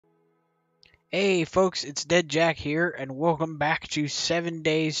Hey folks, it's Dead Jack here, and welcome back to 7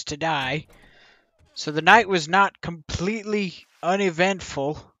 Days to Die. So the night was not completely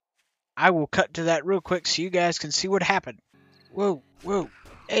uneventful. I will cut to that real quick so you guys can see what happened. Whoa, whoa,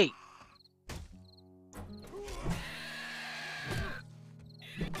 hey.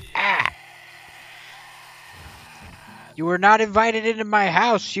 Ah! You were not invited into my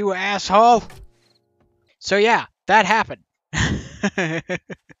house, you asshole! So yeah, that happened.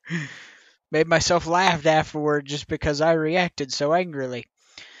 Made myself laugh afterward just because I reacted so angrily.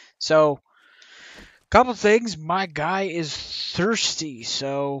 So, couple things. My guy is thirsty,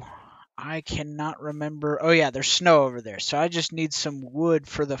 so I cannot remember. Oh, yeah, there's snow over there. So I just need some wood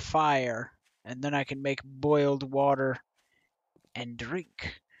for the fire, and then I can make boiled water and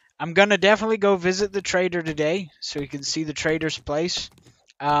drink. I'm going to definitely go visit the trader today so we can see the trader's place.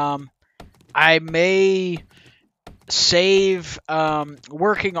 I may save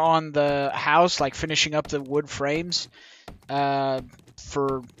working on the house, like finishing up the wood frames,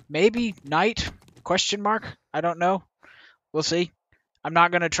 for maybe night? Question mark? I don't know. We'll see. I'm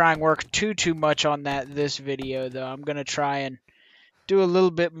not going to try and work too much on this video, though. I'm going to try and do a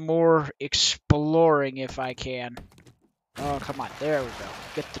little bit more exploring if I can. Oh, come on. There we go.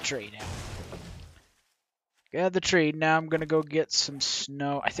 Get the tree now. Get the tree. Now I'm going to go get some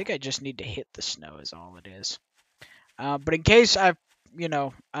snow. I think I just need to hit the snow is all it is. But in case wait,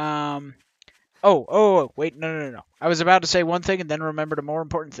 no. I was about to say one thing and then remembered a more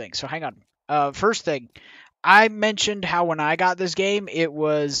important thing. So hang on. First thing, I mentioned how when I got this game, it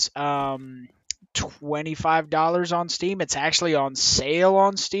was $25 on Steam. It's actually on sale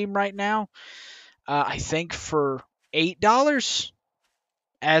on Steam right now. I think for $8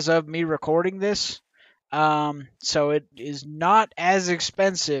 as of me recording this. So it is not as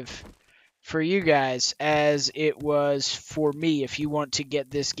expensive for you guys as it was for me if you want to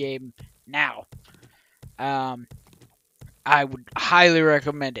get this game now. I would highly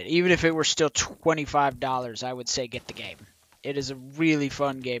recommend it. Even if it were still $25, I would say get the game. It is a really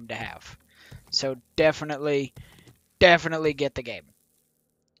fun game to have. So definitely get the game.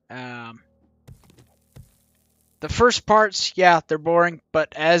 The first parts, yeah, they're boring,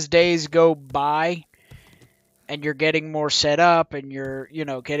 but as days go by and you're getting more set up and you're,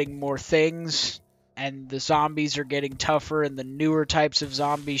 getting more things and the zombies are getting tougher and the newer types of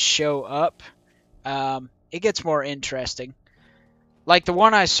zombies show up, it gets more interesting. Like the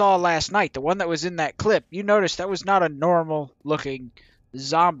one I saw last night, the one that was in that clip, you noticed that was not a normal looking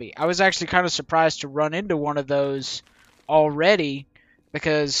zombie. I was actually kind of surprised to run into one of those already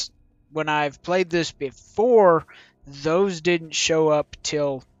because when I've played this before, those didn't show up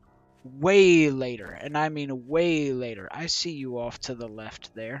till way later. And I mean way later. I see you off to the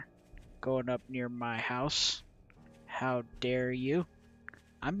left there, going up near my house. How dare you?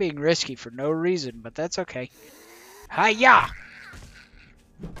 I'm being risky for no reason, but that's okay. Hi-ya!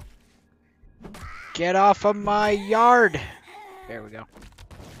 Get off of my yard! There we go.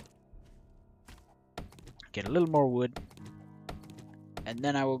 Get a little more wood. And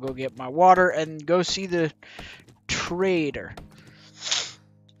then I will go get my water and go see the trader.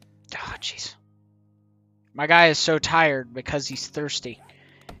 Oh, jeez. My guy is so tired because he's thirsty.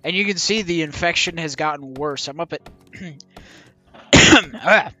 And you can see the infection has gotten worse. I'm up at...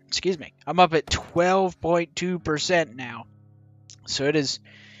 excuse me. I'm up at 12.2% now. So it has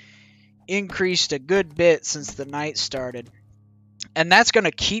increased a good bit since the night started. And that's going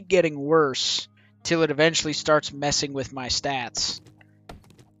to keep getting worse till it eventually starts messing with my stats.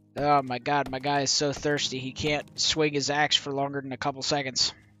 Oh my god, my guy is so thirsty he can't swing his axe for longer than a couple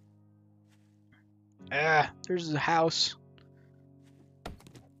seconds. There's the house.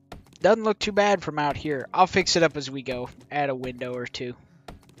 Doesn't look too bad from out here. I'll fix it up as we go. Add a window or two.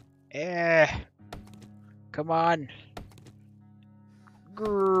 Come on.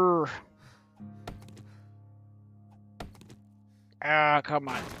 Grrr. Come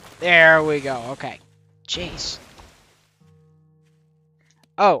on. There we go. Okay. Jeez.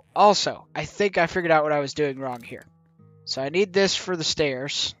 Oh, also, I think I figured out what I was doing wrong here. So I need this for the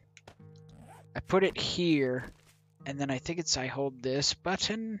stairs. I put it here, and then I think it's I hold this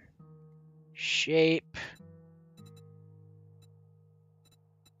button. Shape.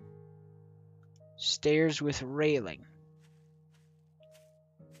 Stairs with railing.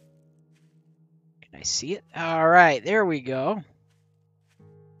 Can I see it? Alright, there we go.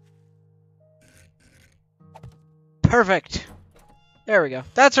 Perfect. There we go.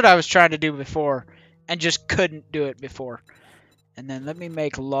 That's what I was trying to do before, and just couldn't do it before. And then let me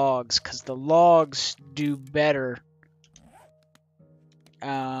make logs, because the logs do better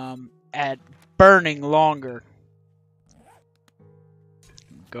at burning longer.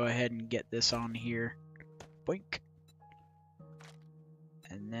 go ahead and get this on here. Boink.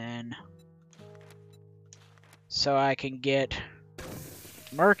 And then, so I can get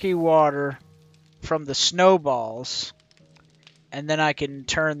murky water from the snowballs, and then I can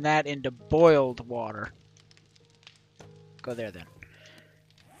turn that into boiled water. Go there then.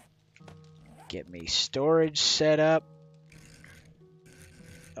 Get me storage set up.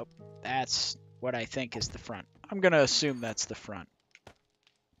 Oh, that's what I think is the front. I'm going to assume that's the front.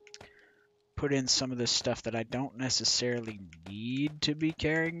 Put in some of this stuff that I don't necessarily need to be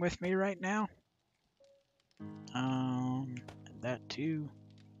carrying with me right now. That too.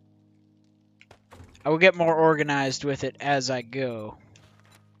 I will get more organized with it as I go.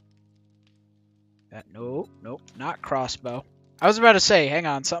 Nope, not crossbow. I was about to say, hang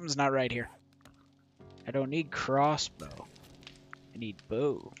on, something's not right here. I don't need crossbow. I need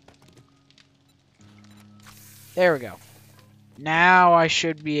bow. There we go. Now I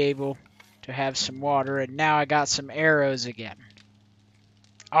should be able to have some water, and now I got some arrows again.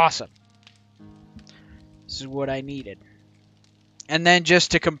 Awesome. This is what I needed. And then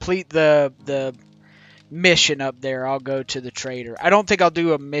just to complete the mission up there, I'll go to the trader. I don't think I'll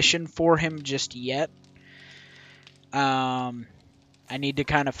do a mission for him just yet. I need to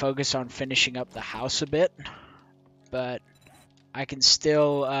kind of focus on finishing up the house a bit, but I can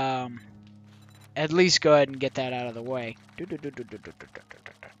still at least go ahead and get that out of the way. There we go.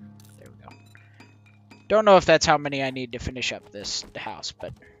 Don't know if that's how many I need to finish up this house,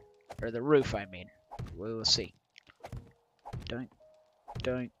 but or the roof, I mean. We'll see. Doink,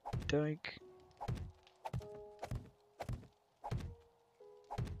 doink, doink.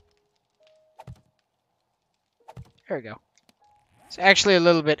 There we go. It's actually a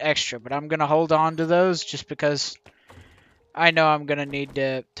little bit extra, but I'm going to hold on to those just because I know I'm going to need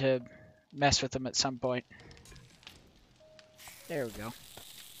to mess with them at some point. There we go.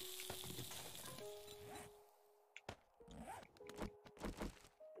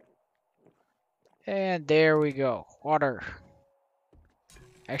 And there we go. Water.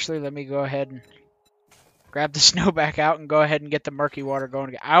 Actually, let me go ahead and grab the snow back out and go ahead and get the murky water going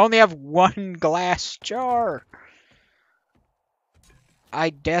again. I only have one glass jar. I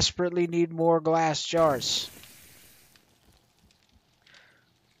desperately need more glass jars.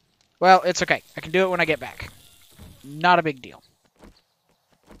 Well, it's okay. I can do it when I get back. Not a big deal.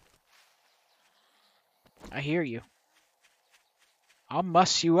 I hear you. I'll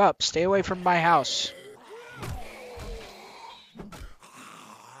muss you up. Stay away from my house.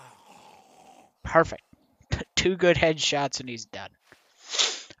 Perfect. 2 good headshots and he's done.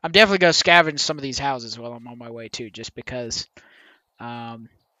 I'm definitely going to scavenge some of these houses while I'm on my way too, just because I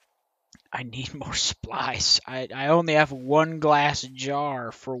need more supplies. I only have 1 glass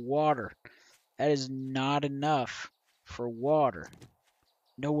jar for water. That is not enough for water.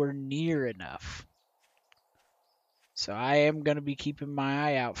 Nowhere near enough. So I am going to be keeping my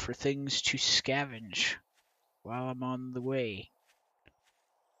eye out for things to scavenge while I'm on the way.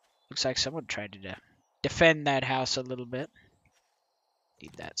 Looks like someone tried to defend that house a little bit.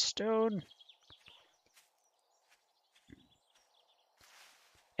 Need that stone.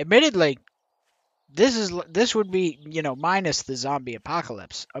 Admittedly, this would be, you know, minus the zombie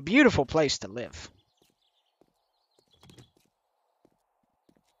apocalypse, a beautiful place to live.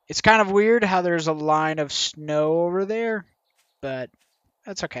 It's kind of weird how there's a line of snow over there, but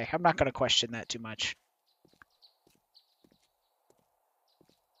that's okay. I'm not going to question that too much.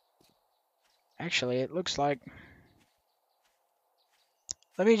 Actually, it looks like...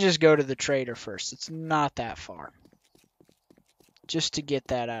 Let me just go to the trader first. It's not that far. Just to get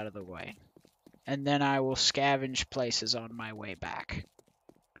that out of the way. And then I will scavenge places on my way back.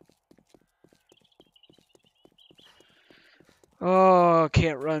 Oh,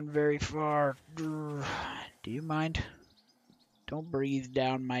 can't run very far. Do you mind? Don't breathe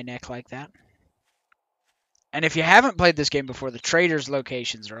down my neck like that. And if you haven't played this game before, the traders'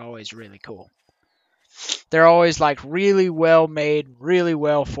 locations are always really cool. They're always like really well made, really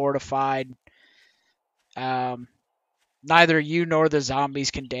well fortified. Neither you nor the zombies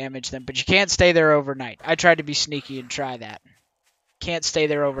can damage them, but you can't stay there overnight. I tried to be sneaky and try that. Can't stay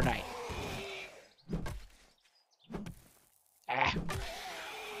there overnight.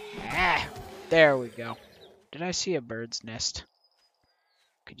 There we go. Did I see a bird's nest?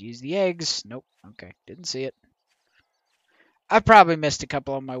 Could use the eggs. Nope. Okay, didn't see it. I probably missed a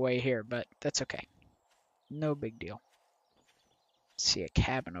couple on my way here, but that's okay. No big deal. See a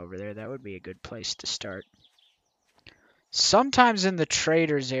cabin over there. That would be a good place to start. Sometimes in the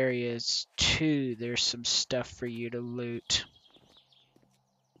traders areas, too, there's some stuff for you to loot.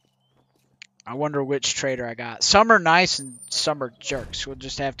 I wonder which trader I got. Some are nice and some are jerks. We'll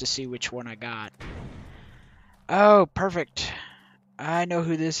just have to see which one I got. Oh, perfect. I know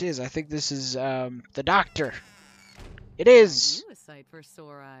who this is. I think this is the doctor. It is. You a sight for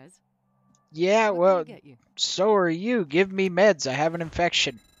sore eyes. Yeah, What well, can I get you? so are you. Give me meds. I have an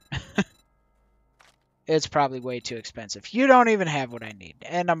infection. It's probably way too expensive. You don't even have what I need.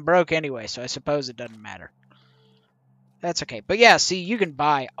 And I'm broke anyway, so I suppose it doesn't matter. That's okay. But yeah, see, you can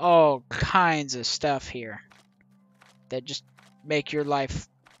buy all kinds of stuff here that just make your life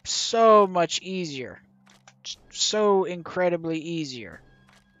so much easier. So incredibly easier.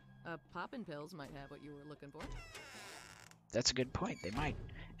 Poppin' pills might have what you were looking for. That's a good point. They might.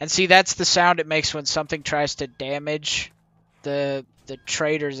 And see, that's the sound it makes when something tries to damage the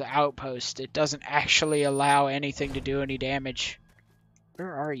trader's outpost. It doesn't actually allow anything to do any damage.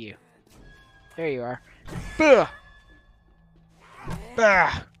 Where are you? There you are. Bah!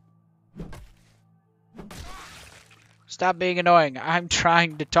 Bah! Stop being annoying. I'm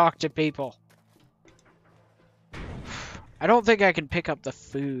trying to talk to people. I don't think I can pick up the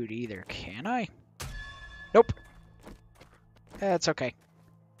food either, can I? Nope. That's okay.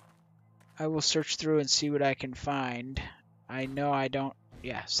 I will search through and see what I can find. I know I don't...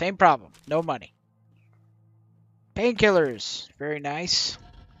 Yeah, same problem. No money. Painkillers. Very nice.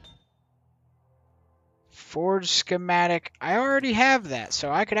 Forge schematic. I already have that,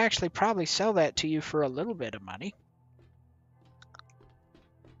 so I could actually probably sell that to you for a little bit of money.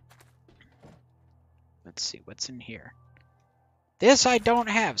 Let's see what's in here. This I don't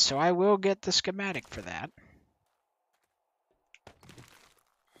have, so I will get the schematic for that.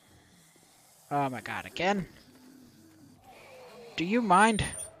 Oh my god, again? Do you mind?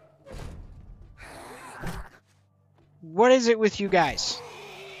 What is it with you guys?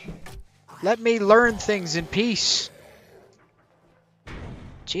 Let me learn things in peace.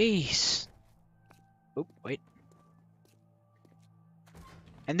 Jeez. Oop, wait.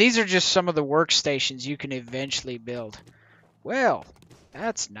 And these are just some of the workstations you can eventually build. Well,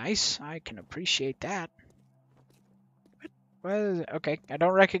 that's nice. I can appreciate that. Well, okay, I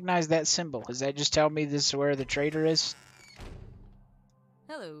don't recognize that symbol. Does that just tell me this is where the trader is?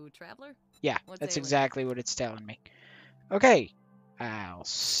 Hello, traveler. Yeah, What's that's ailing you? exactly what it's telling me. Okay, I'll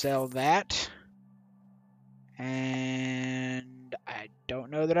sell that. And I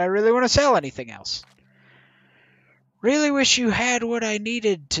don't know that I really want to sell anything else. Really wish you had what I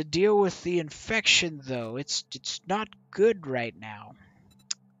needed to deal with the infection, though. It's not good right now.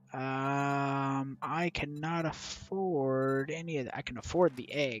 I cannot afford any of that. I can afford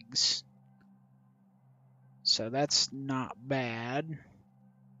the eggs. So that's not bad.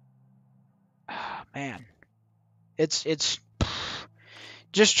 Oh, man. It's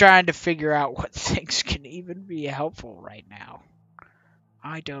just trying to figure out what things can even be helpful right now.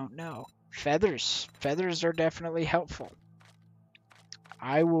 I don't know. Feathers. Feathers are definitely helpful.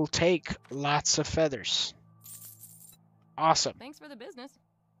 I will take lots of feathers. Awesome. Thanks for the business.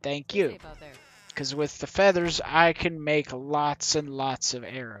 Thank Stay you. safe out there. Because with the feathers, I can make lots and lots of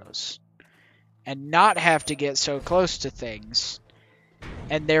arrows. And not have to get so close to things.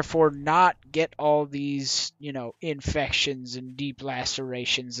 And therefore not get all these, you know, infections and deep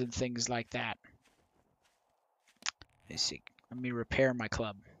lacerations and things like that. Let's see. Let me repair my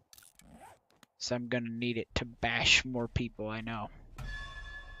club. So I'm going to need it to bash more people, I know.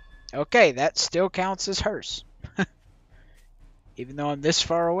 Okay, that still counts as hers. Even though I'm this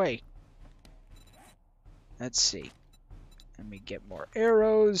far away. Let's see. Let me get more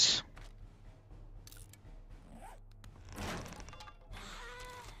arrows.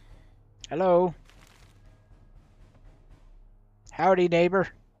 Hello. Howdy, neighbor.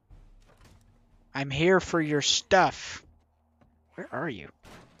 I'm here for your stuff. Where are you?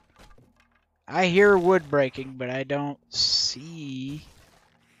 I hear wood breaking, but I don't see...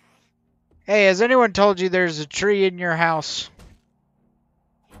 Hey, has anyone told you there's a tree in your house?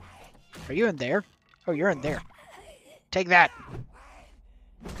 Are you in there? Oh, you're in there. Take that.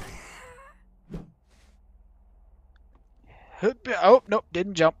 Oh, nope,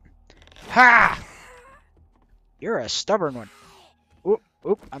 didn't jump. Ha! You're a stubborn one. Oop,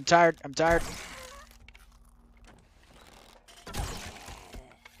 oop, I'm tired, I'm tired.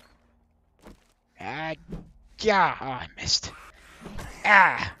 Ah, yeah, oh, I missed.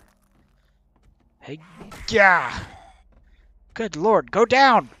 Ah. Hey, yeah. Good lord, go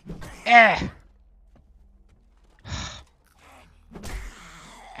down. Eh.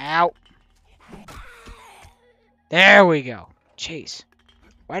 Ow. There we go. Jeez.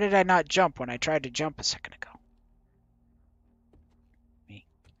 Why did I not jump when I tried to jump a second ago?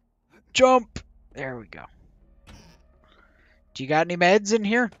 Jump! There we go. Do you got any meds in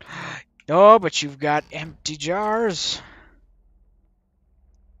here? Oh, but you've got empty jars.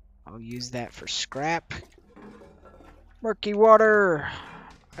 I'll use that for scrap. Murky water.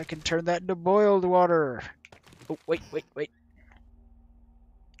 I can turn that into boiled water. Oh, wait, wait, wait.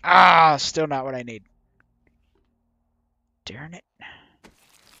 Ah, still not what I need. Darn it.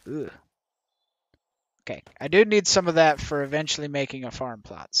 Ugh. Okay, I do need some of that for eventually making a farm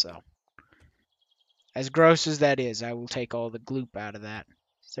plot, so. As gross as that is, I will take all the gloop out of that.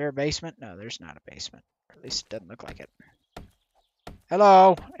 Is there a basement? No, there's not a basement. Or at least it doesn't look like it.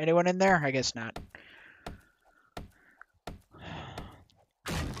 Hello? Anyone in there? I guess not.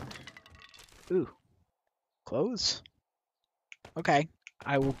 Ooh. Clothes? Okay.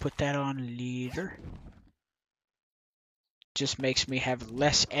 I will put that on later. Just makes me have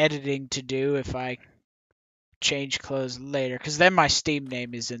less editing to do if I change clothes later. Because then my Steam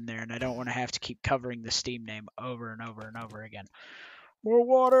name is in there, and I don't want to have to keep covering the Steam name over and over and over again. More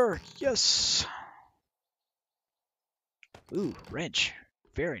water! Yes! Ooh, wrench.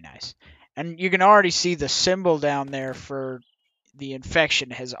 Very nice. And you can already see the symbol down there for the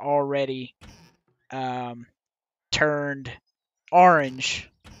infection has already turned orange.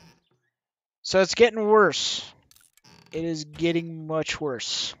 So it's getting worse. It is getting much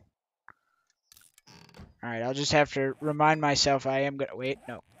worse. Alright, I'll just have to remind myself I am gonna... Wait,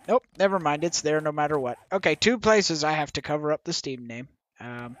 no. Nope, never mind. It's there no matter what. Okay, 2 places I have to cover up the Steam name.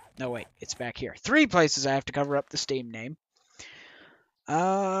 No, wait. It's back here. 3 places I have to cover up the Steam name.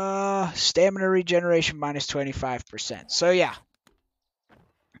 Stamina regeneration minus 25%. So, yeah.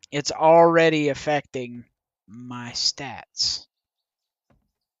 It's already affecting my stats.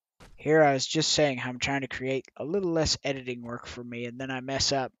 Here I was just saying how I'm trying to create a little less editing work for me, and then I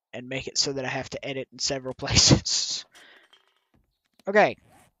mess up and make it so that I have to edit in several places. Okay.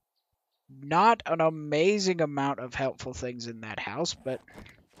 Not an amazing amount of helpful things in that house, but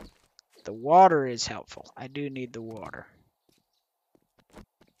the water is helpful. I do need the water.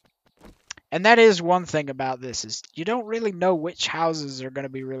 And that is one thing about this, is you don't really know which houses are going to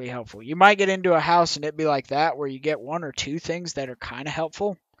be really helpful. You might get into a house and it'd be like that, where you get 1 or 2 things that are kind of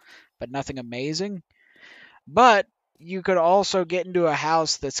helpful, but nothing amazing. But you could also get into a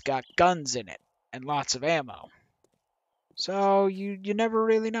house that's got guns in it and lots of ammo. So you never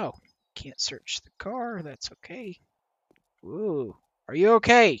really know. Can't search the car, that's okay. Ooh, are you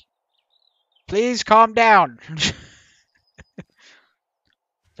okay? Please calm down.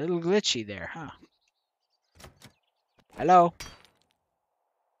 Little glitchy there, huh? Hello?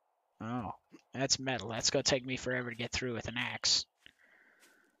 Oh, that's metal. That's gonna take me forever to get through with an axe.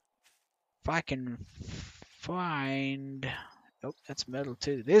 If I can find... Oh, that's metal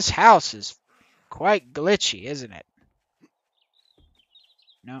too. This house is quite glitchy, isn't it?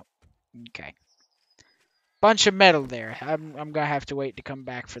 Nope. Okay. Bunch of metal there. I'm gonna have to wait to come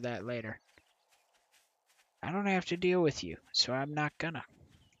back for that later. I don't have to deal with you, so I'm not gonna.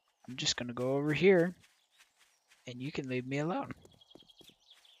 I'm just gonna go over here, and you can leave me alone.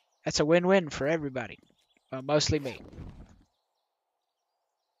 That's a win-win for everybody. Well, mostly me.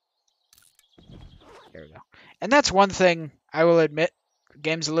 There we go. And that's one thing I will admit. The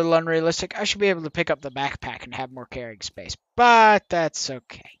game's a little unrealistic. I should be able to pick up the backpack and have more carrying space. But that's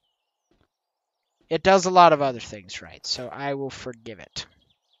okay. It does a lot of other things right, so I will forgive it.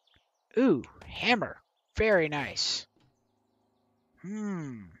 Ooh, hammer. Very nice.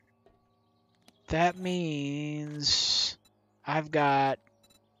 That means I've got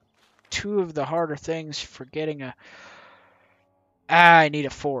 2 of the harder things for getting a... I need a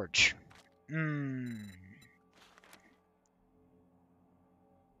forge.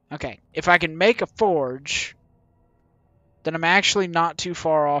 Okay, if I can make a forge, then I'm actually not too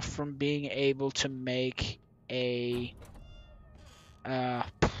far off from being able to make a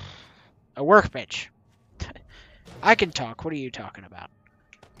workbench. I can talk. What are you talking about?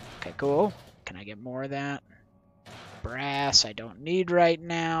 Okay, cool. Can I get more of that? Brass I don't need right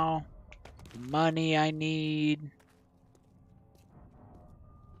now. Money I need.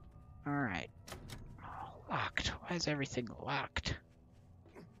 Alright. Oh, locked. Why is everything locked?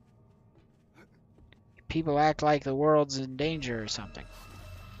 People act like the world's in danger or something.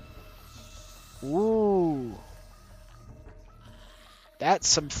 Ooh. That's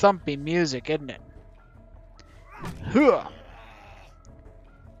some thumpy music, isn't it? Huh.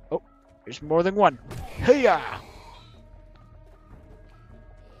 Oh, there's more than one. Hiya!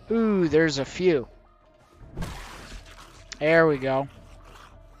 Ooh, there's a few. There we go.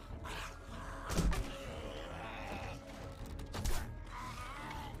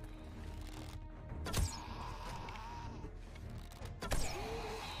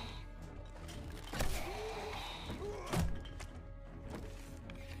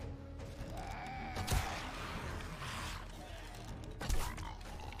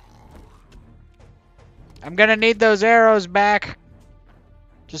 I'm gonna need those arrows back.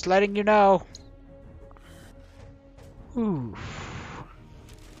 Just letting you know. Ooh.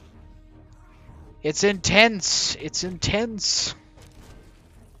 It's intense. It's intense.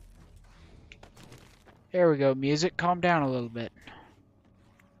 There we go, music. Calm down a little bit.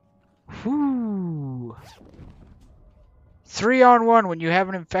 Whoo. 3-on-1 when you have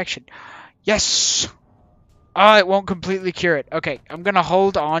an infection. Yes! Oh, it won't completely cure it. Okay, I'm gonna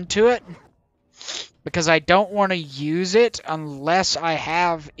hold on to it because I don't want to use it unless I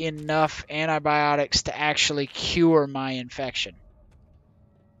have enough antibiotics to actually cure my infection.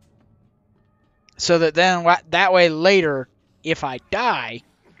 So that then, that way later, if I die,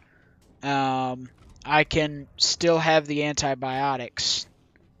 I can still have the antibiotics.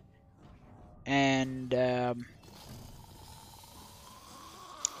 And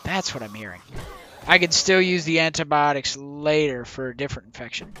that's what I'm hearing. I can still use the antibiotics later for a different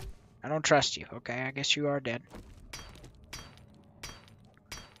infection. I don't trust you. Okay, I guess you are dead.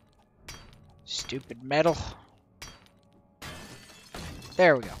 Stupid metal.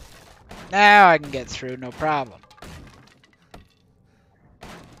 There we go. Now I can get through, no problem.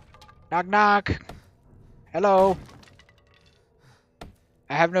 Knock, knock. Hello.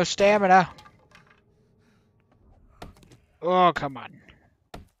 I have no stamina. Oh, come on.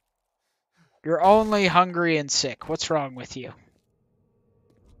 You're only hungry and sick. What's wrong with you?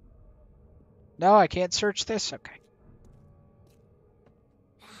 No, I can't search this? Okay.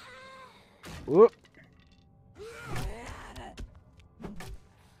 Whoop.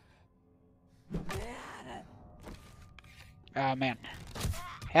 Oh, man.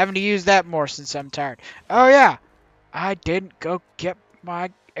 Having to use that more since I'm tired. Oh, yeah. I didn't go get my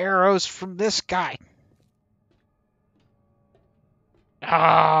arrows from this guy.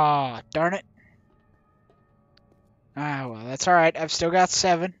 Ah, darn it. Ah, well, that's alright. I've still got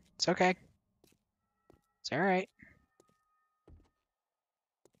 7. It's okay. It's alright.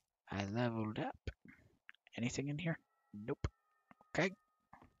 I leveled up. Anything in here? Nope. Okay.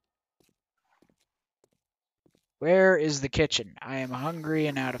 Where is the kitchen? I am hungry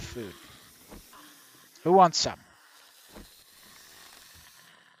and out of food. Who wants some?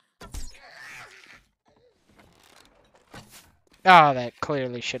 Oh, that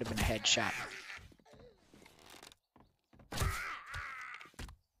clearly should have been a headshot.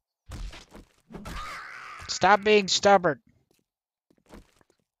 Stop being stubborn.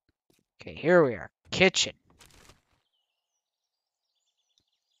 Okay, here we are. Kitchen.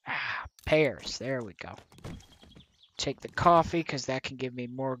 Ah, pears. There we go. Take the coffee, because that can give me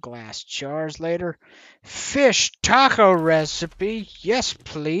more glass jars later. Fish taco recipe. Yes,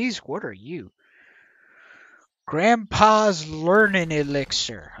 please. What are you? Grandpa's learning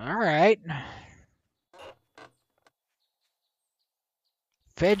elixir. All right.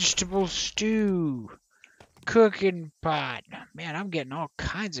 Vegetable stew. Cooking pot. Man, I'm getting all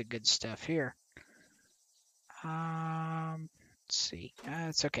kinds of good stuff here. Let's see.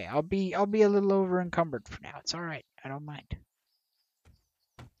 It's okay. I'll be a little over encumbered for now. It's all right. I don't mind.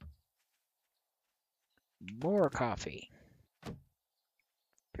 More coffee.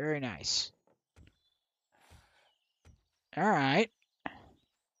 Very nice. All right.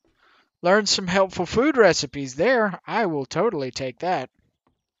 Learned some helpful food recipes there. I will totally take that.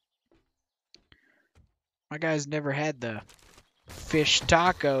 My guy's never had the fish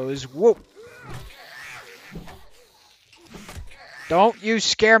tacos. Whoa. Don't you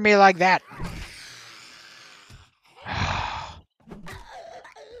scare me like that.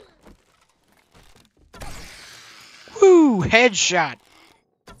 Woo! Headshot.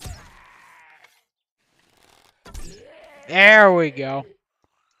 There we go.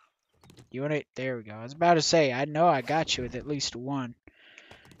 You want it? There we go. I was about to say, I know I got you with at least one.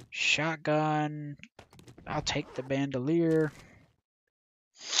 Shotgun. I'll take the bandolier.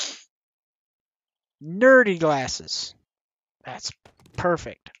 Nerdy glasses. That's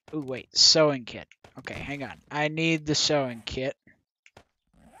perfect. Ooh, wait. Sewing kit. Okay, hang on. I need the sewing kit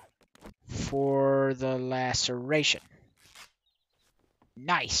for the laceration.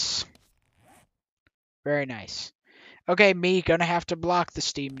 Nice. Very nice. Okay, me, gonna have to block the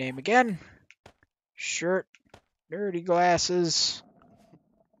Steam name again. Shirt. Nerdy glasses.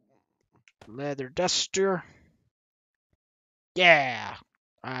 Leather duster. Yeah.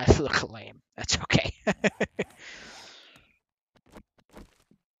 I look lame. That's okay.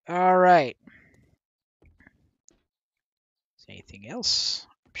 Alright. Is anything else?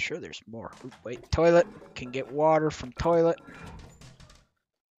 I'm sure there's more. Ooh, wait, toilet. Can get water from toilet.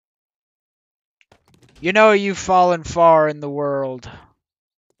 You know you've fallen far in the world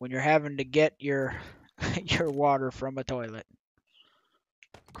when you're having to get your your water from a toilet.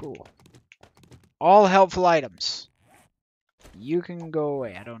 Cool. All helpful items. You can go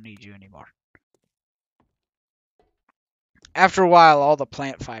away. I don't need you anymore. After a while, all the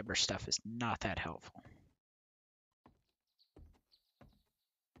plant fiber stuff is not that helpful.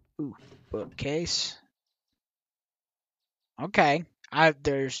 Ooh, bookcase. Okay.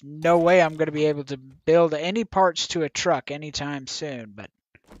 There's no way I'm going to be able to build any parts to a truck anytime soon, but...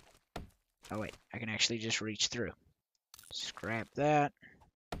 Oh, wait. I can actually just reach through. Scrap that.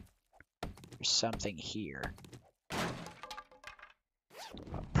 There's something here. A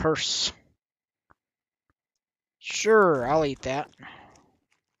purse. Sure, I'll eat that.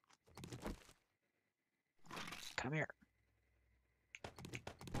 Come here.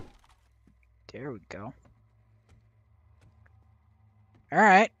 There we go.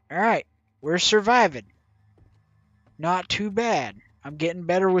 Alright, alright. We're surviving. Not too bad. I'm getting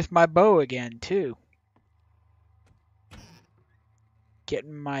better with my bow again, too.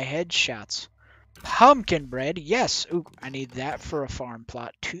 Getting my headshots. Pumpkin bread, yes. Ooh, I need that for a farm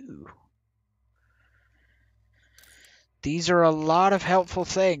plot, too. These are a lot of helpful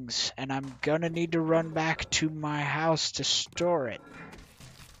things, and I'm gonna need to run back to my house to store it.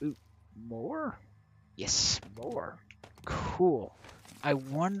 Ooh, more? Yes, more. Cool. I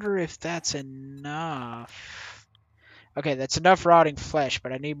wonder if that's enough. Okay, that's enough rotting flesh,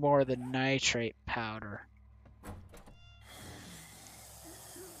 but I need more of the nitrate powder.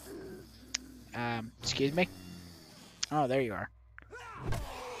 Excuse me? Oh, there you are.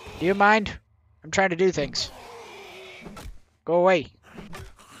 Do you mind? I'm trying to do things. Go away.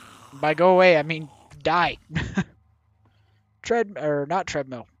 By go away, I mean die. Not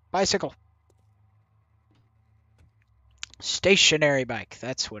treadmill. Bicycle. Stationary bike.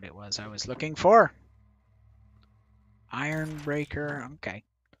 That's what it was I was looking for. Iron breaker. Okay.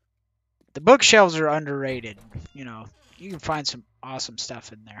 The bookshelves are underrated. You know, you can find some awesome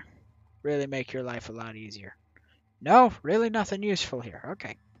stuff in there. Really make your life a lot easier. No, really nothing useful here.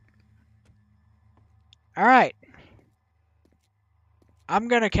 Okay. Alright. I'm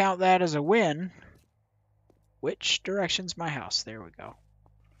going to count that as a win. Which direction's my house? There we go.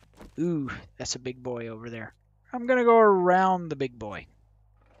 Ooh, that's a big boy over there. I'm going to go around the big boy.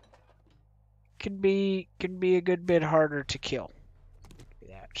 Can be a good bit harder to kill.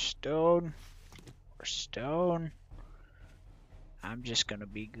 That stone. Or stone. I'm just going to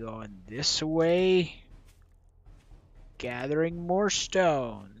be going this way. Gathering more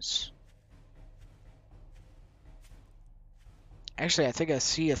stones. Actually, I think I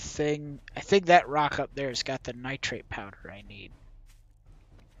see a thing. I think that rock up there has got the nitrate powder I need.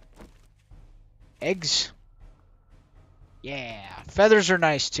 Eggs? Yeah. Feathers are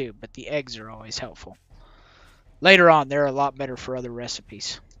nice too, but the eggs are always helpful. Later on, they're a lot better for other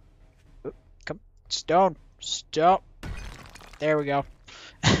recipes. Oop, come. Stone. Stop. There we go.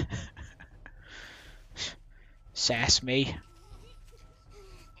 Sass me.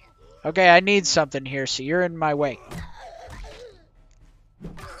 Okay, I need something here, so you're in my way.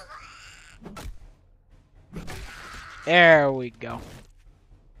 There we go.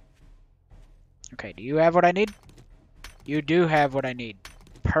 Okay, do you have what I need? You do have what I need.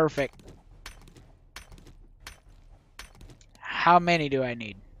 Perfect. How many do I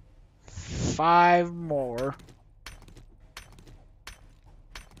need? 5 more.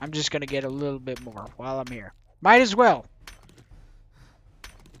 I'm just going to get a little bit more while I'm here. Might as well.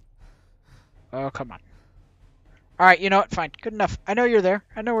 Oh, come on. Alright, you know what? Fine. Good enough. I know you're there.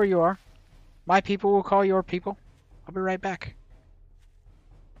 I know where you are. My people will call your people. I'll be right back.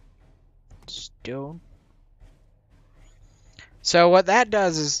 Stone. So what that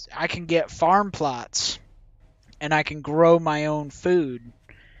does is I can get farm plots. And I can grow my own food.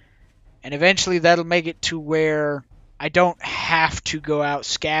 And eventually that'll make it to where I don't have to go out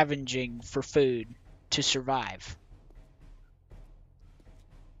scavenging for food to survive.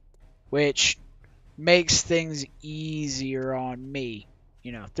 Which makes things easier on me.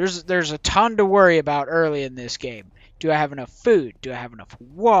 You know, there's a ton to worry about early in this game. Do I have enough food? Do I have enough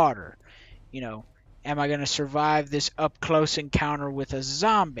water? You know, am I going to survive this up close encounter with a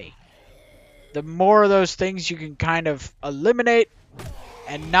zombie? The more of those things you can kind of eliminate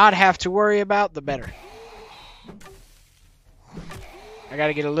and not have to worry about, the better. I got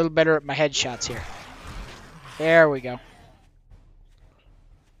to get a little better at my headshots here. There we go.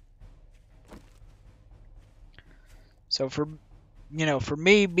 So for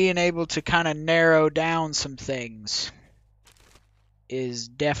me being able to kind of narrow down some things is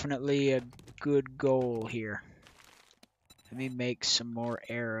definitely a good goal here. Let me make some more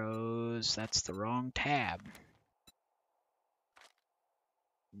arrows. That's the wrong tab.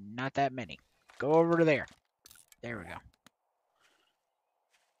 Not that many. Go over to there. There we go.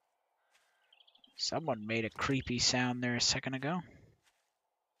 Someone made a creepy sound there a second ago.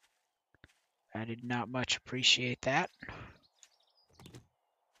 I did not much appreciate that.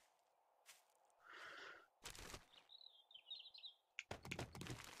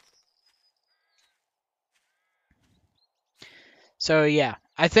 So yeah,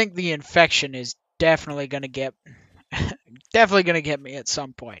 I think the infection is definitely gonna get me at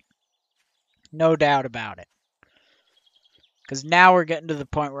some point. No doubt about it. Because now we're getting to the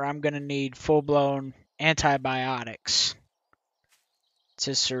point where I'm gonna need full-blown antibiotics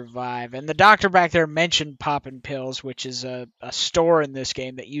to survive. And the doctor back there mentioned popping pills, which is a store in this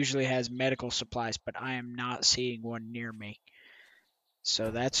game that usually has medical supplies, but I am not seeing one near me.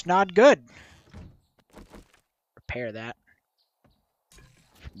 So that's not good. Repair that.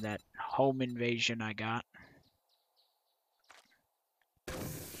 From that home invasion I got.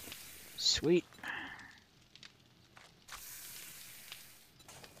 Sweet.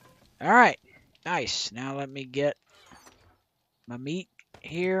 Alright. Nice. Now let me get my meat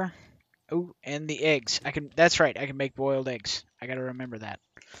here. Oh, and the eggs. That's right, I can make boiled eggs. I gotta remember that.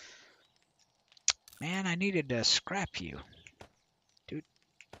 Man, I needed to scrap you. Dude.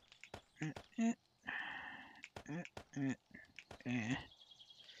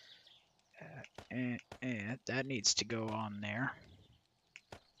 That needs to go on there.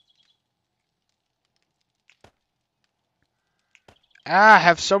 I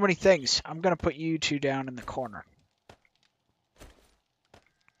have so many things. I'm gonna put you two down in the corner.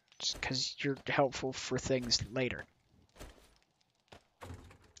 Just because you're helpful for things later.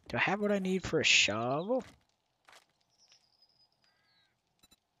 Do I have what I need for a shovel?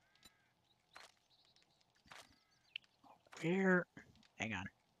 Where? Hang on.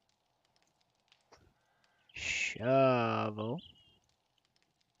 Shovel.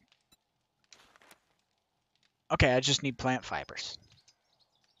 Okay, I just need plant fibers.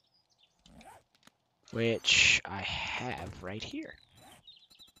 Which I have right here.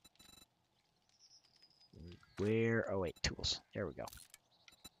 Where? Oh wait, tools. There we go.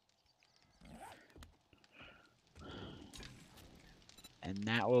 And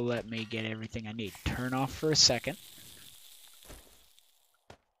that will let me get everything I need. Turn off for a second.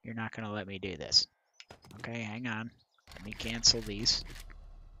 You're not going to let me do this. Okay, hang on. Let me cancel these.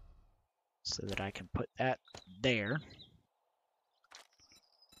 So that I can put that there.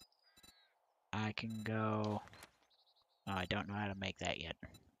 I can go... Oh, I don't know how to make that yet.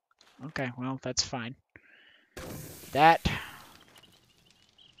 Okay, well, that's fine. That...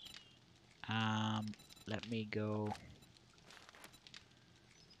 let me go...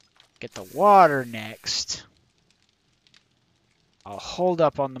 get the water next. I'll hold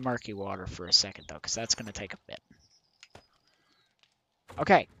up on the murky water for a second, though, because that's going to take a bit.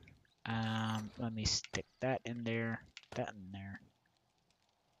 Okay. Let me stick that in there, that in there.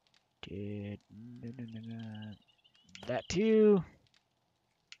 That too.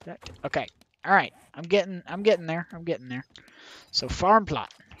 That too. Okay. All right. I'm getting there. I'm getting there. So farm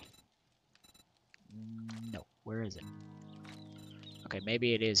plot. No. Where is it? Okay,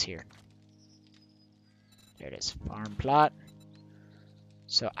 maybe it is here. There it is. Farm plot.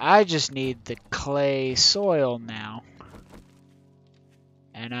 So I just need the clay soil now.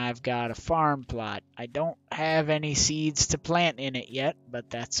 And I've got a farm plot. I don't have any seeds to plant in it yet, but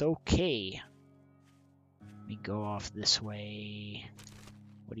that's okay. Let me go off this way.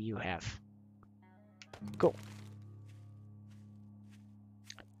 What do you have? Go.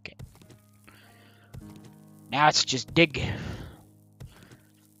 Okay. Now it's just dig.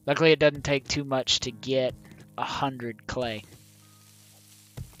 Luckily it doesn't take too much to get 100 clay.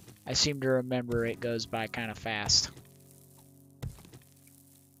 I seem to remember it goes by kind of fast.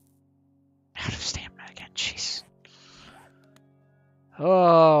 Out of stamina again, jeez.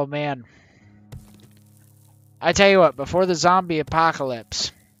 Oh, man. I tell you what, before the zombie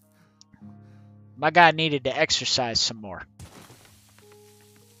apocalypse, my guy needed to exercise some more.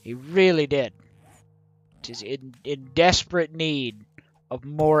 He really did. Just in desperate need of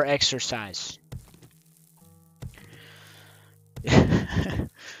more exercise.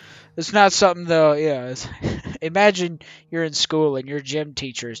 It's not something, though, yeah. Imagine you're in school and your gym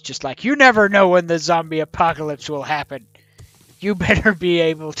teacher is just like, you never know when the zombie apocalypse will happen. You better be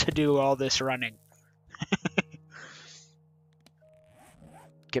able to do all this running.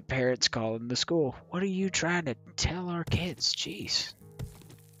 Get parents calling the school. What are you trying to tell our kids? Jeez.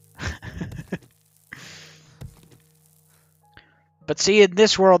 But see, in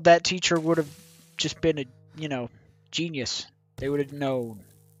this world, that teacher would have just been a, genius. They would have known.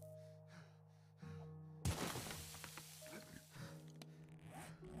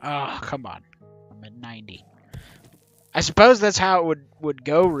 Oh, come on. I'm at 90. I suppose that's how it would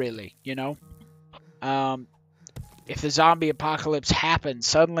go, really, if the zombie apocalypse happened,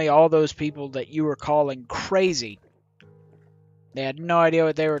 suddenly all those people that you were calling crazy, they had no idea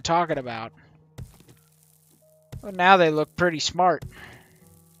what they were talking about. Well, now they look pretty smart.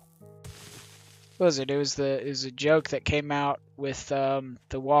 What was it? It was a joke that came out with The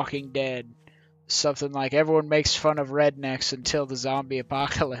Walking Dead. Something like everyone makes fun of rednecks until the zombie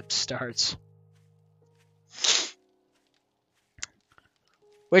apocalypse starts.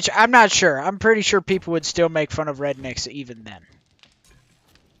 Which I'm not sure. I'm pretty sure people would still make fun of rednecks even then.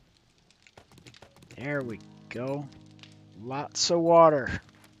 There we go. Lots of water.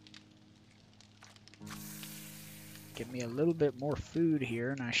 Give me a little bit more food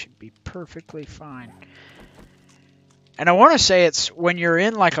here and I should be perfectly fine. And I want to say it's when you're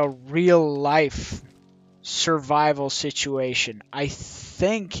in like a real life survival situation. I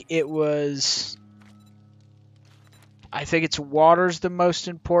think it's water's the most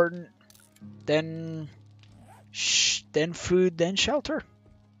important, then food, then shelter.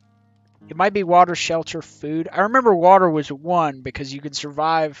 It might be water, shelter, food. I remember water was one because you can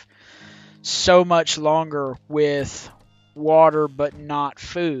survive so much longer with water but not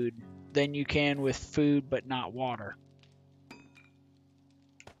food than you can with food but not water.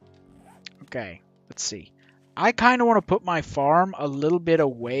 Okay, let's see. I kind of want to put my farm a little bit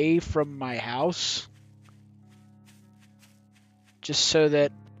away from my house. Just so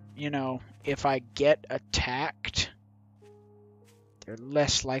that, if I get attacked, they're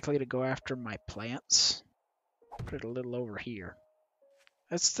less likely to go after my plants. Put it a little over here.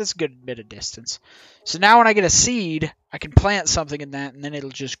 That's a good bit of distance. So now when I get a seed, I can plant something in that, and then it'll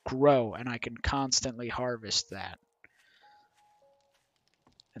just grow, and I can constantly harvest that.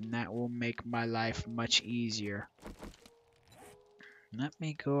 And that will make my life much easier. Let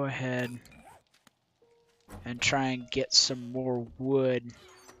me go ahead and try and get some more wood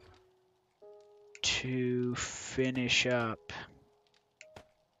to finish up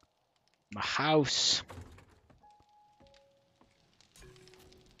my house.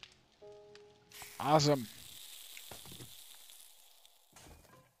 Awesome.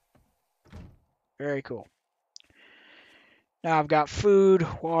 Very cool. Now I've got food,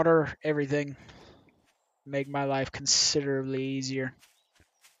 water, everything. Make my life considerably easier.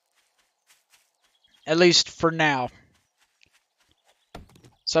 At least for now.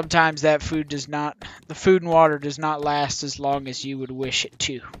 Sometimes the food and water does not last as long as you would wish it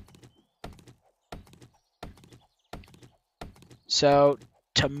to. So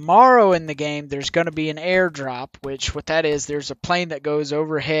tomorrow in the game, there's going to be an airdrop, which what that is, there's a plane that goes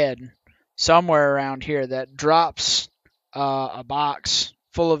overhead somewhere around here that drops a box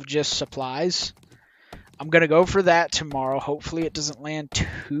full of just supplies. I'm going to go for that tomorrow. Hopefully it doesn't land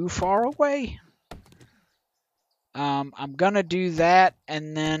too far away. I'm going to do that,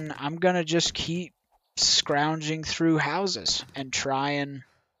 and then I'm going to just keep scrounging through houses and try and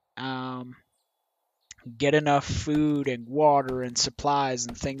get enough food and water and supplies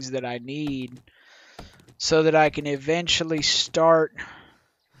and things that I need so that I can eventually start,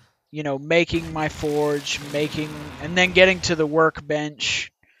 making my forge, and then getting to the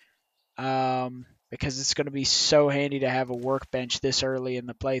workbench, because it's going to be so handy to have a workbench this early in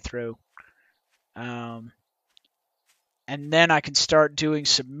the playthrough. And then I can start doing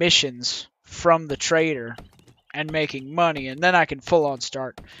submissions from the trader and making money, and then I can full on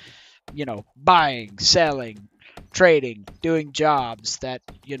start, buying, selling, trading, doing jobs that,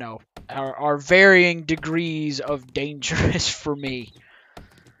 are varying degrees of dangerous for me.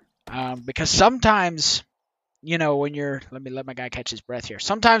 Because sometimes, when you're, let me let my guy catch his breath here.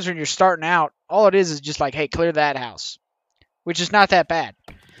 Sometimes when you're starting out, all it is just like, hey, clear that house, which is not that bad.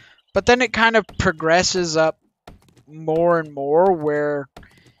 But then it kind of progresses up more and more where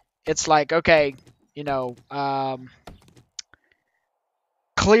it's like, okay,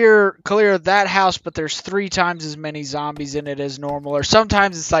 clear that house, but there's 3 times as many zombies in it as normal. Or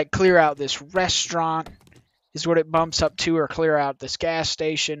sometimes it's like clear out this restaurant is what it bumps up to, or clear out this gas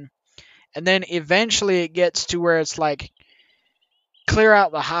station. And then eventually it gets to where it's like clear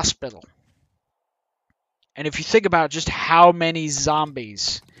out the hospital. And if you think about just how many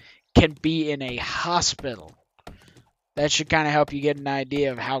zombies can be in a hospital, that should kind of help you get an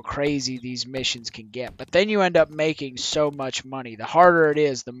idea of how crazy these missions can get. But then you end up making so much money. The harder it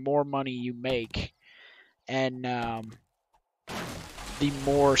is, the more money you make. And the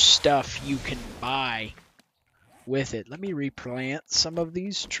more stuff you can buy with it. Let me replant some of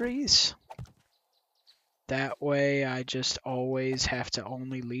these trees. That way I just always have to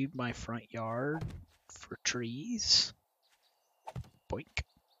only leave my front yard for trees. Boink.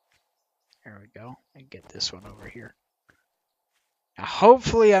 There we go. And get this one over here. Now,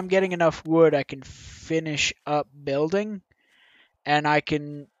 hopefully I'm getting enough wood I can finish up building, and I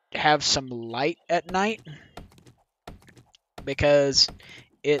can have some light at night, because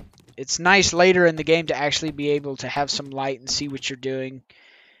it's nice later in the game to actually be able to have some light and see what you're doing.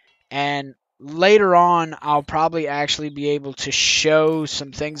 And later on, I'll probably actually be able to show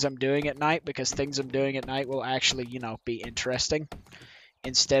some things I'm doing at night, because things I'm doing at night will actually, be interesting,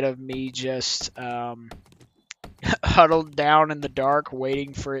 instead of me just huddled down in the dark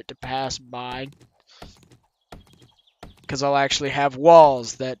waiting for it to pass by. Because I'll actually have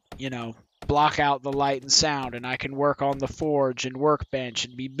walls that, block out the light and sound, and I can work on the forge and workbench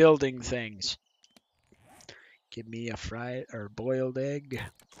and be building things. Give me a fried or boiled egg.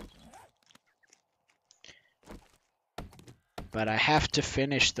 But I have to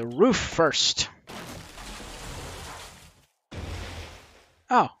finish the roof first.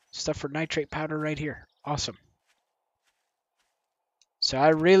 Oh, stuff for nitrate powder right here. Awesome. So I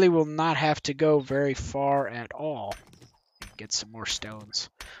really will not have to go very far at all. Get some more stones.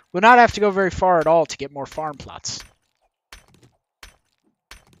 Will not have to go very far at all to get more farm plots.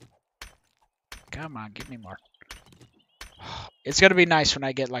 Come on, give me more. It's going to be nice when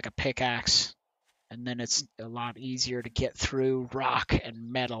I get like a pickaxe, and then it's a lot easier to get through rock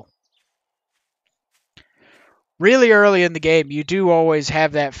and metal. Really early in the game, you do always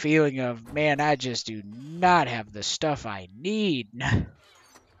have that feeling of, man, I just do not have the stuff I need.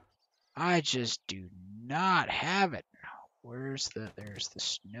 I just do not have it. There's the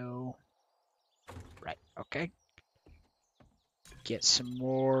snow. Right, okay. Get some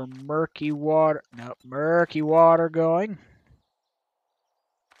more murky water going.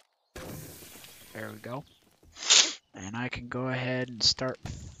 There we go. And I can go ahead and start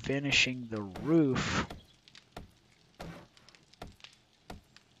finishing the roof.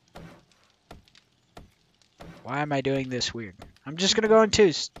 Why am I doing this weird? I'm just going to go in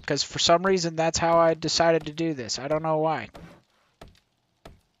twos, because for some reason that's how I decided to do this. I don't know why.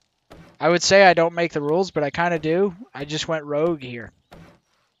 I would say I don't make the rules, but I kind of do. I just went rogue here.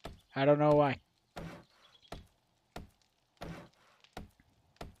 I don't know why.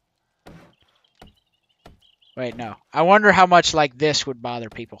 Wait, no. I wonder how much like this would bother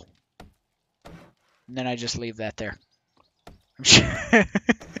people. And then I just leave that there. I'm sure.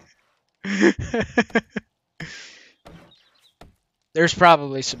 There's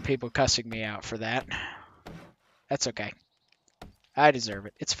probably some people cussing me out for that. That's okay. I deserve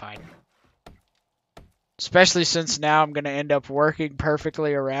it. It's fine. Especially since now I'm going to end up working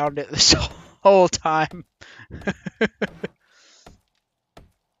perfectly around it this whole time.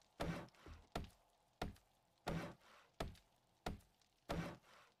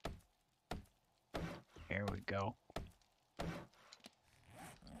 Here we go.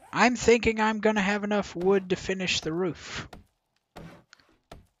 I'm thinking I'm going to have enough wood to finish the roof,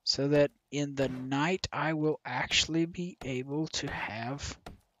 so that in the night I will actually be able to have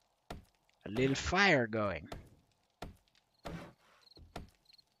a little fire going.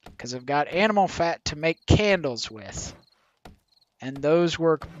 Because I've got animal fat to make candles with, and those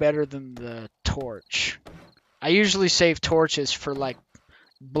work better than the torch. I usually save torches for like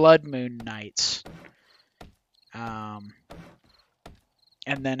blood moon nights, and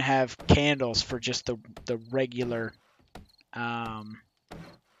then have candles for just the regular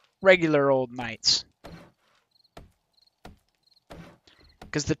old nights.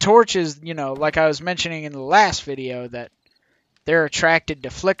 Because the torches, like I was mentioning in the last video, that they're attracted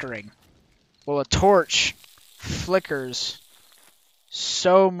to flickering. Well, a torch flickers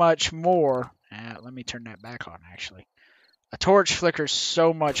so much more. Let me turn that back on, actually. A torch flickers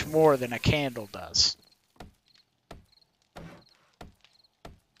so much more than a candle does.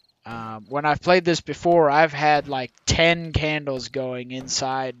 When I've played this before, I've had like 10 candles going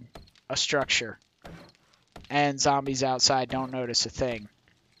inside a structure, and zombies outside don't notice a thing.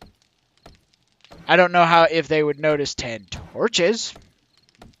 I don't know if they would notice 10 torches,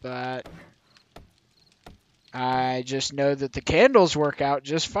 but I just know that the candles work out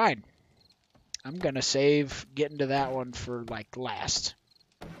just fine. I'm going to save getting to that one for like last,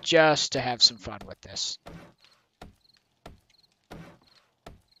 just to have some fun with this.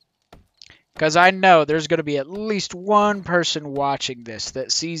 Because I know there's going to be at least one person watching this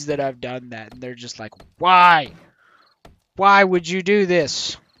that sees that I've done that, and they're just like, why? Why would you do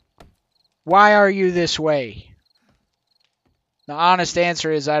this? Why are you this way? The honest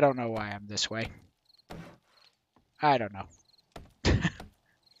answer is I don't know why I'm this way. I don't know.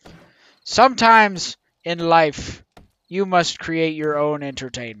 Sometimes in life, you must create your own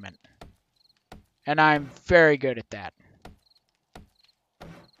entertainment. And I'm very good at that.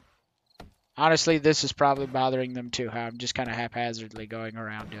 Honestly, this is probably bothering them too, how I'm just kind of haphazardly going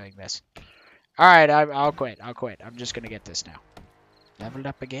around doing this. Alright, I'll quit. I'll quit. I'm just going to get this now. Leveled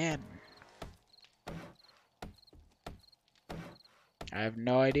up again. I have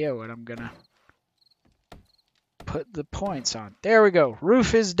no idea what I'm going to put the points on. There we go.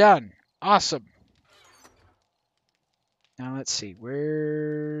 Roof is done. Awesome. Now let's see.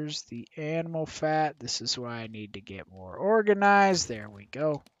 Where's the animal fat? This is why I need to get more organized. There we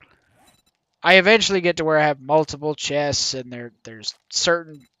go. I eventually get to where I have multiple chests, and there's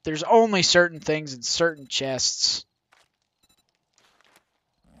only certain things in certain chests.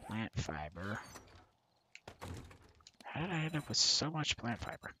 Plant fiber. How did I end up with so much plant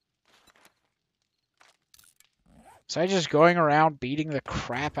fiber? Was I just going around beating the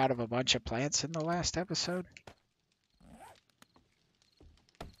crap out of a bunch of plants in the last episode?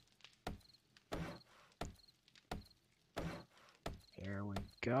 Here we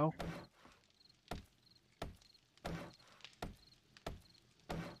go.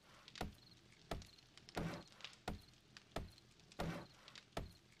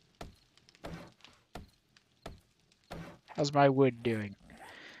 How's my wood doing?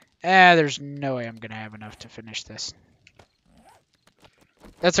 There's no way I'm going to have enough to finish this.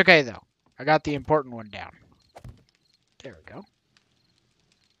 That's okay, though. I got the important one down. There we go.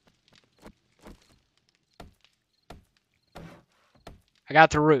 I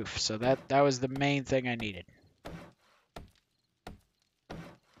got the roof, so that was the main thing I needed.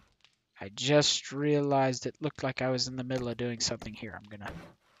 I just realized it looked like I was in the middle of doing something here. I'm going to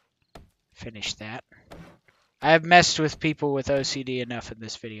finish that. I have messed with people with OCD enough in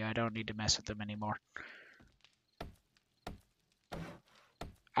this video. I don't need to mess with them anymore.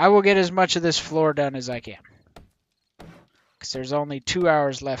 I will get as much of this floor done as I can. Because there's only 2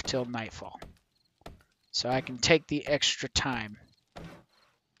 hours left till nightfall. So I can take the extra time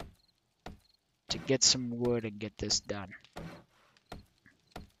to get some wood and get this done.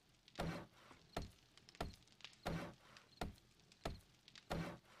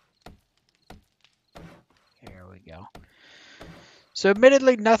 There we go. So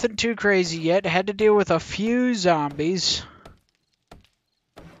admittedly, nothing too crazy yet. Had to deal with a few zombies.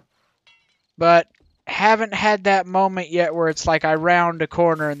 But haven't had that moment yet where it's like I round a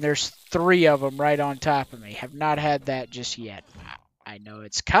corner and there's 3 of them right on top of me. Have not had that just yet. I know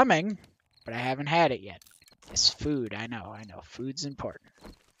it's coming, but I haven't had it yet. It's food, I know. Food's important.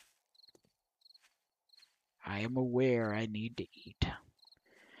 I am aware I need to eat.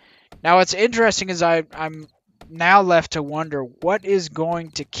 Now what's interesting is I'm now left to wonder what is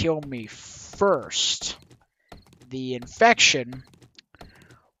going to kill me first. The infection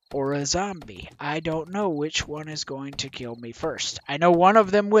or a zombie. I don't know which one is going to kill me first. I know one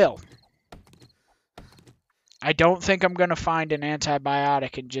of them will. I don't think I'm going to find an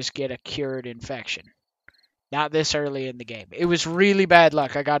antibiotic and just get a cured infection. Not this early in the game. It was really bad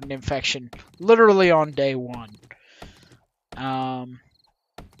luck. I got an infection literally on day 1.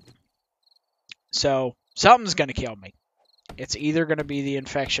 So something's going to kill me. It's either going to be the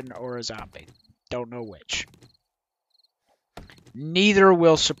infection or a zombie. Don't know which. Neither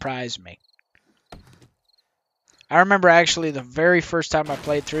will surprise me. I remember actually the very first time I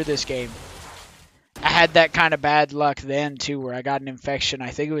played through this game, I had that kind of bad luck then too, where I got an infection. I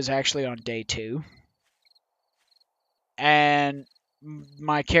think it was actually on day 2. And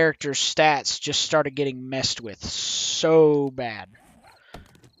my character's stats just started getting messed with so bad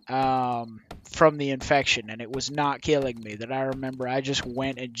from the infection, and it was not killing me, that I remember I just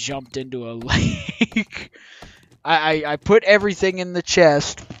went and jumped into a lake. I put everything in the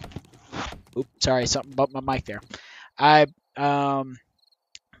chest. Oops, sorry, something bumped my mic there. I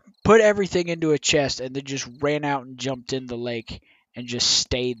put everything into a chest and then just ran out and jumped in the lake and just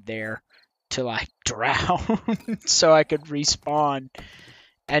stayed there till I drowned so I could respawn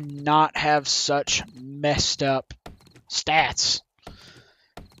and not have such messed up stats.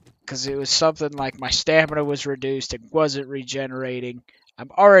 Because it was something like my stamina was reduced and wasn't regenerating.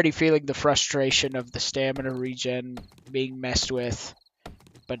 I'm already feeling the frustration of the stamina regen being messed with.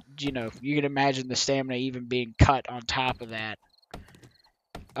 But, you know, you can imagine the stamina even being cut on top of that.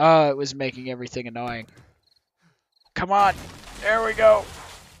 Oh, it was making everything annoying. Come on. There we go.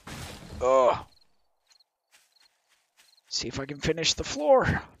 Oh. See if I can finish the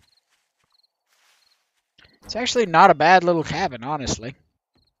floor. It's actually not a bad little cabin, honestly.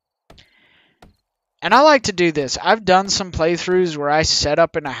 And I like to do this. I've done some playthroughs where I set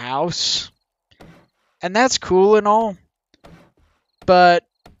up in a house. And that's cool and all. But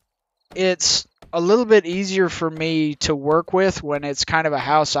it's a little bit easier for me to work with when it's kind of a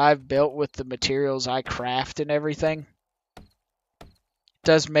house I've built with the materials I craft and everything.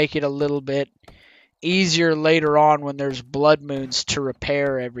 does make it a little bit easier later on when there's blood moons to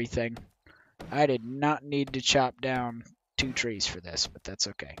repair everything. I did not need to chop down 2 trees for this, but that's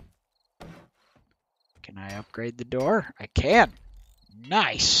okay. Can I upgrade the door? I can.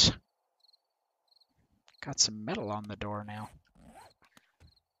 Nice. Got some metal on the door now.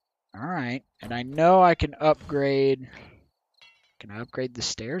 Alright, and I know I can upgrade... Can I upgrade the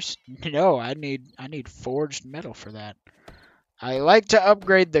stairs? No, I need forged metal for that. I like to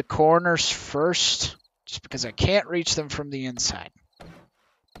upgrade the corners first, just because I can't reach them from the inside.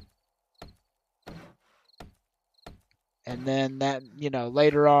 And then that,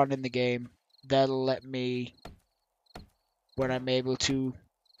 later on in the game, that'll let me, when I'm able to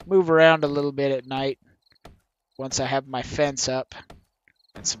move around a little bit at night, once I have my fence up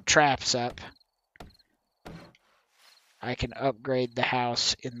and some traps up, I can upgrade the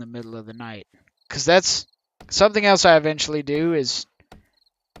house in the middle of the night. Because that's something else I eventually do is,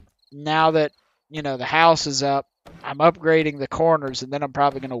 now that, the house is up, I'm upgrading the corners, and then I'm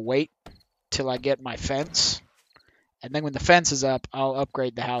probably going to wait till I get my fence. And then when the fence is up, I'll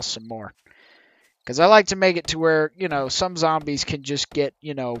upgrade the house some more. Because I like to make it to where, some zombies can just get,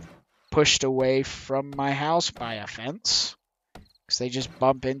 pushed away from my house by a fence. Because they just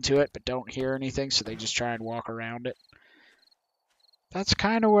bump into it but don't hear anything, so they just try and walk around it. That's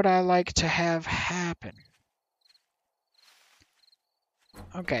kind of what I like to have happen.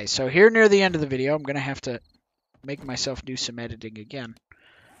 Okay, so here near the end of the video, I'm going to have to make myself do some editing again.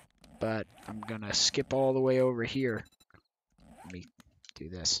 But I'm going to skip all the way over here. Let me do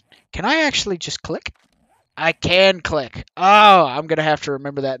this. Can I actually just click? I can click. Oh, I'm going to have to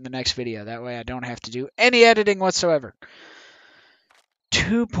remember that in the next video. That way I don't have to do any editing whatsoever.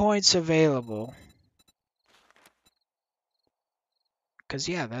 2 points available. Because,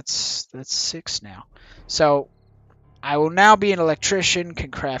 yeah, that's 6 now. So, I will now be an electrician,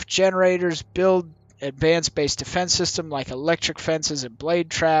 can craft generators, build advanced base defense system like electric fences and blade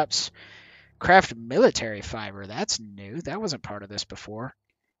traps, craft military fiber. That's new. That wasn't part of this before.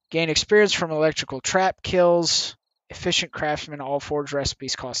 Gain experience from electrical trap kills. Efficient craftsman. All forged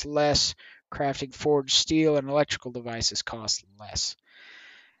recipes cost less. Crafting forged steel and electrical devices cost less.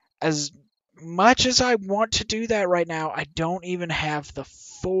 As much as I want to do that right now, I don't even have the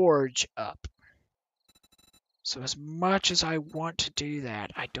forge up. So as much as I want to do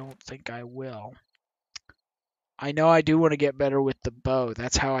that, I don't think I will. I know I do want to get better with the bow.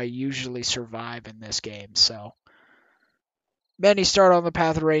 That's how I usually survive in this game. So many start on the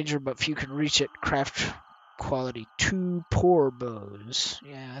path of ranger, but few can reach it. Craft quality 2 poor bows.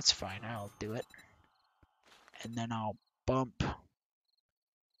 Yeah, that's fine. I'll do it. And then I'll bump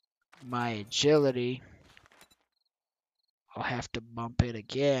my agility. I'll have to bump it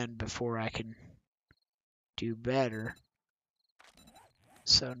again before I can do better.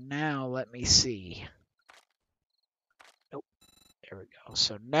 So now let me see. Nope. There we go.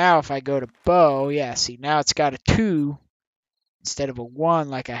 So now if I go to bow, yeah, see now it's got a 2 instead of a 1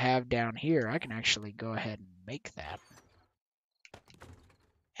 like I have down here. I can actually go ahead and make that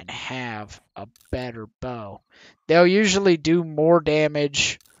and have a better bow. They'll usually do more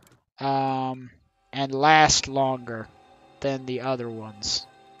damage and last longer than the other ones.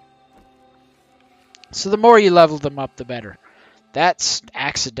 So the more you level them up, the better. That's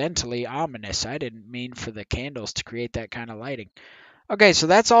accidentally ominous. I didn't mean for the candles to create that kind of lighting. Okay, so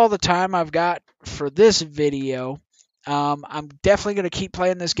that's all the time I've got for this video. I'm definitely going to keep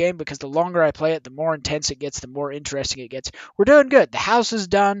playing this game because the longer I play it, the more intense it gets, the more interesting it gets. We're doing good. The house is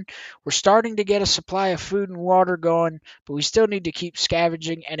done. We're starting to get a supply of food and water going, but we still need to keep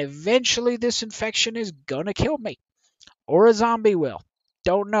scavenging, and eventually this infection is going to kill me. Or a zombie will.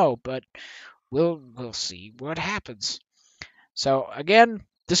 Don't know, but we'll see what happens. So, again,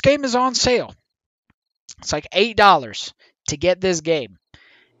 this game is on sale. It's like $8 to get this game.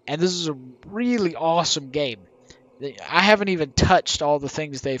 And this is a really awesome game. I haven't even touched all the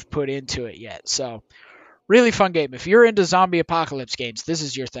things they've put into it yet. So, really fun game. If you're into zombie apocalypse games, this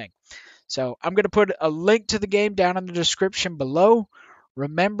is your thing. So, I'm going to put a link to the game down in the description below.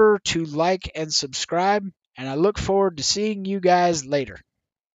 Remember to like and subscribe. And I look forward to seeing you guys later.